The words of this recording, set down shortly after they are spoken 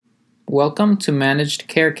Welcome to Managed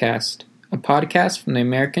Carecast, a podcast from the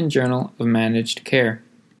American Journal of Managed Care.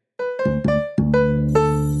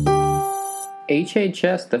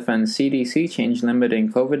 HHS defends CDC change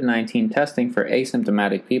limiting COVID-19 testing for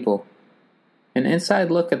asymptomatic people. An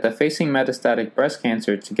inside look at the Facing Metastatic Breast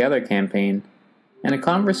Cancer Together campaign, and a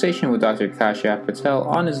conversation with Dr. Kashyap Patel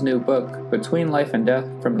on his new book, Between Life and Death,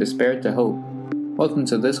 From Despair to Hope. Welcome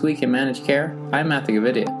to This Week in Managed Care. I'm Matthew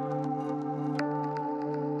Gavidia.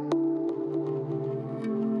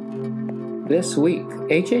 This week,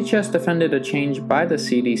 HHS defended a change by the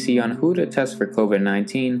CDC on who to test for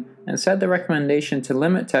COVID-19 and said the recommendation to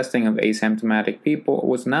limit testing of asymptomatic people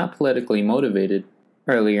was not politically motivated.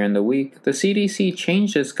 Earlier in the week, the CDC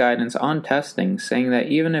changed its guidance on testing, saying that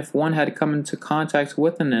even if one had come into contact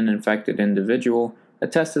with an infected individual, a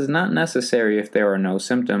test is not necessary if there are no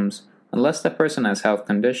symptoms, unless the person has health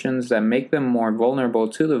conditions that make them more vulnerable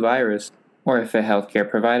to the virus, or if a healthcare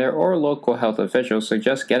provider or local health official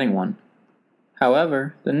suggests getting one.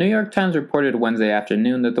 However, the New York Times reported Wednesday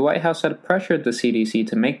afternoon that the White House had pressured the CDC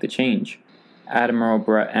to make the change. Admiral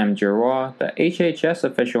Brett M. Giroir, the HHS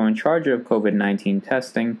official in charge of COVID-19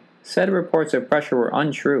 testing, said reports of pressure were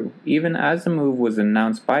untrue, even as the move was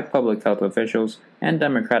announced by public health officials and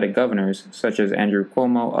Democratic governors, such as Andrew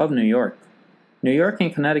Cuomo of New York. New York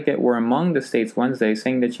and Connecticut were among the states Wednesday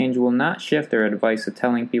saying the change will not shift their advice to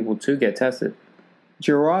telling people to get tested.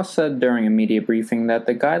 Giroir said during a media briefing that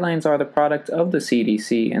the guidelines are the product of the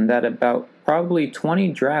CDC and that about probably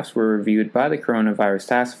 20 drafts were reviewed by the Coronavirus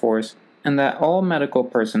Task Force and that all medical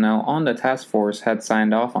personnel on the task force had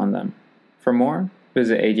signed off on them. For more,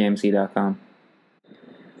 visit ajmc.com.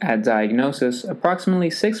 At diagnosis, approximately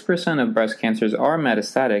 6% of breast cancers are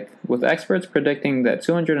metastatic, with experts predicting that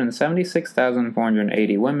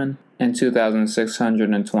 276,480 women and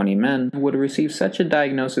 2,620 men would receive such a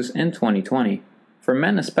diagnosis in 2020. For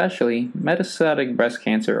men especially, metastatic breast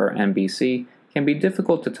cancer, or MBC, can be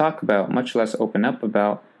difficult to talk about, much less open up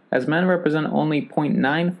about, as men represent only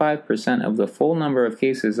 0.95% of the full number of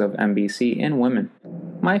cases of MBC in women.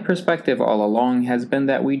 My perspective all along has been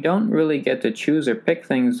that we don't really get to choose or pick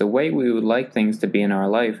things the way we would like things to be in our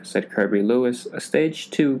life, said Kirby Lewis, a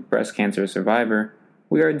stage 2 breast cancer survivor.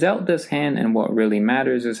 We are dealt this hand and what really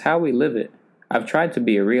matters is how we live it. I've tried to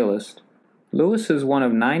be a realist. Lewis is one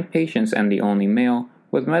of 9 patients and the only male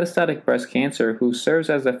with metastatic breast cancer who serves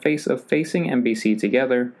as the face of Facing MBC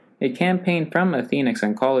Together, a campaign from Athenex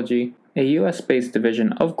Oncology, a U.S.-based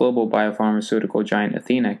division of global biopharmaceutical giant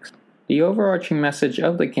Athenex. The overarching message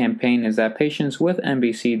of the campaign is that patients with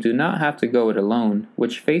MBC do not have to go it alone,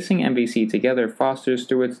 which Facing MBC Together fosters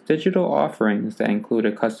through its digital offerings that include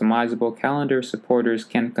a customizable calendar supporters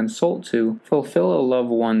can consult to fulfill a loved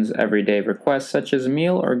one's everyday requests such as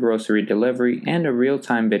meal or grocery delivery and a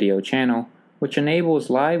real-time video channel, which enables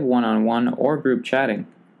live one-on-one or group chatting.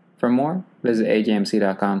 For more, visit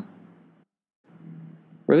ajmc.com.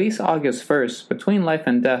 Released August 1st, Between Life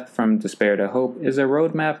and Death, From Despair to Hope is a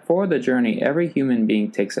roadmap for the journey every human being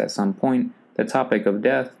takes at some point, the topic of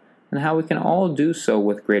death, and how we can all do so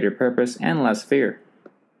with greater purpose and less fear.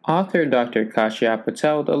 Author Dr. Kashyap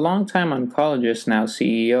Patel, the longtime oncologist now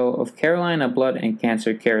CEO of Carolina Blood and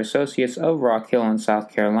Cancer Care Associates of Rock Hill in South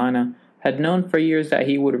Carolina, had known for years that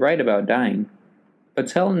he would write about dying.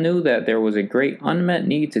 Patel knew that there was a great unmet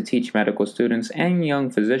need to teach medical students and young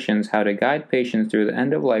physicians how to guide patients through the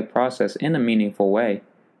end-of-life process in a meaningful way.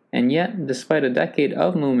 And yet, despite a decade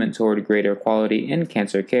of movement toward greater quality in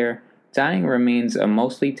cancer care, dying remains a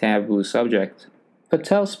mostly taboo subject.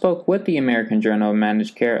 Patel spoke with the American Journal of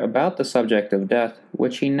Managed Care about the subject of death,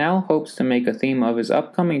 which he now hopes to make a theme of his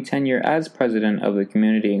upcoming tenure as president of the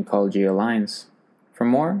Community Oncology Alliance. For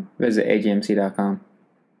more, visit ajmc.com.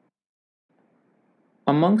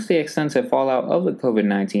 Amongst the extensive fallout of the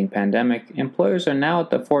COVID-19 pandemic, employers are now at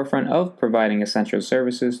the forefront of providing essential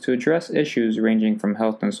services to address issues ranging from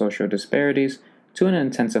health and social disparities to an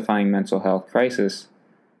intensifying mental health crisis.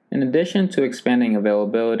 In addition to expanding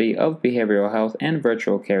availability of behavioral health and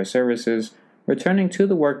virtual care services, returning to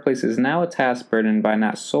the workplace is now a task burdened by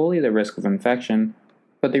not solely the risk of infection,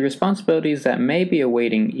 but the responsibilities that may be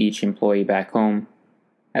awaiting each employee back home.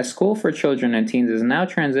 As school for children and teens is now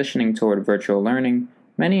transitioning toward virtual learning,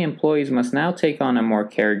 many employees must now take on a more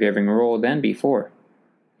caregiving role than before.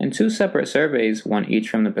 In 2 separate surveys, one each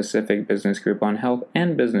from the Pacific Business Group on Health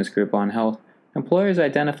and Business Group on Health, employers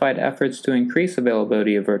identified efforts to increase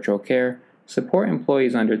availability of virtual care, support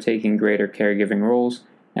employees undertaking greater caregiving roles,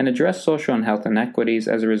 and address social and health inequities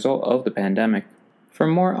as a result of the pandemic. For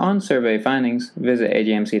more on survey findings, visit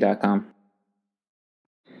ajmc.com.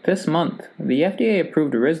 This month, the FDA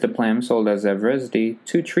approved risdiplam, sold as Evrysdi,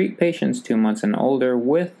 to treat patients 2 months and older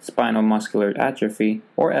with spinal muscular atrophy,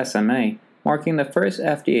 or SMA, marking the first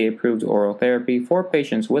FDA-approved oral therapy for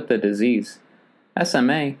patients with the disease.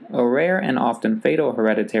 SMA, a rare and often fatal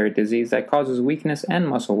hereditary disease that causes weakness and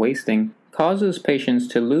muscle wasting, causes patients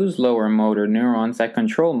to lose lower motor neurons that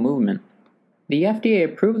control movement. The FDA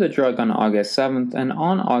approved the drug on August 7th, and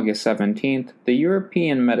on August 17th, the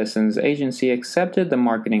European Medicines Agency accepted the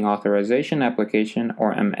Marketing Authorization Application,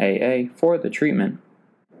 or MAA, for the treatment.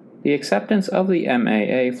 The acceptance of the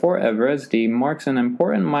MAA for Evrysdi marks an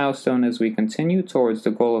important milestone as we continue towards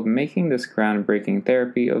the goal of making this groundbreaking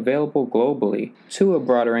therapy available globally to a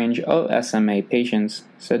broader range of SMA patients,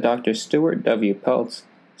 said Dr. Stuart W. Peltz,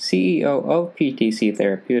 CEO of PTC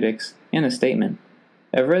Therapeutics, in a statement.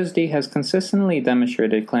 Evrysdi has consistently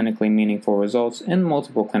demonstrated clinically meaningful results in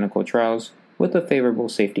multiple clinical trials with a favorable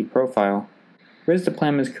safety profile.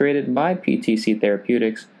 Risdiplam is created by PTC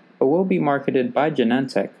Therapeutics, but will be marketed by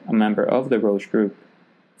Genentech, a member of the Roche Group.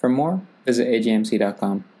 For more, visit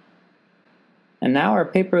ajmc.com. And now our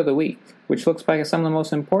paper of the week, which looks back at some of the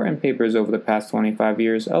most important papers over the past 25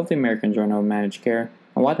 years of the American Journal of Managed Care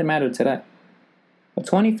and why they matter today. A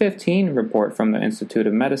 2015 report from the Institute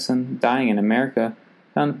of Medicine, Dying in America,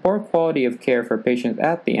 found poor quality of care for patients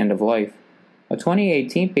at the end of life. A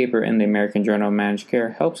 2018 paper in the American Journal of Managed Care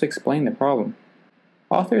helps explain the problem.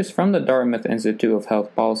 Authors from the Dartmouth Institute of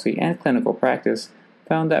Health Policy and Clinical Practice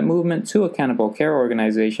found that movement to accountable care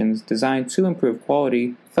organizations designed to improve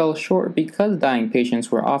quality fell short because dying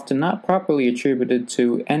patients were often not properly attributed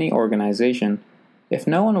to any organization. If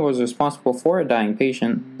no one was responsible for a dying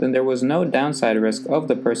patient, then there was no downside risk of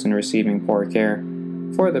the person receiving poor care.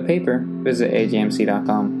 For the paper, visit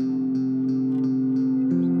ajmc.com.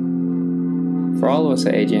 For all of us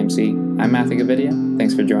at AJMC, I'm Matthew Gavidia.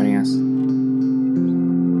 Thanks for joining us.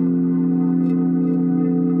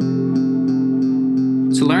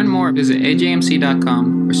 To learn more, visit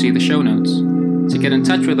ajmc.com or see the show notes. To get in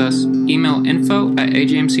touch with us, email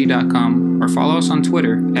info@ajmc.com or follow us on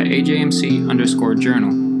Twitter at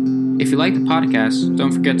ajmc_journal. If you like the podcast,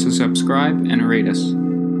 don't forget to subscribe and rate us.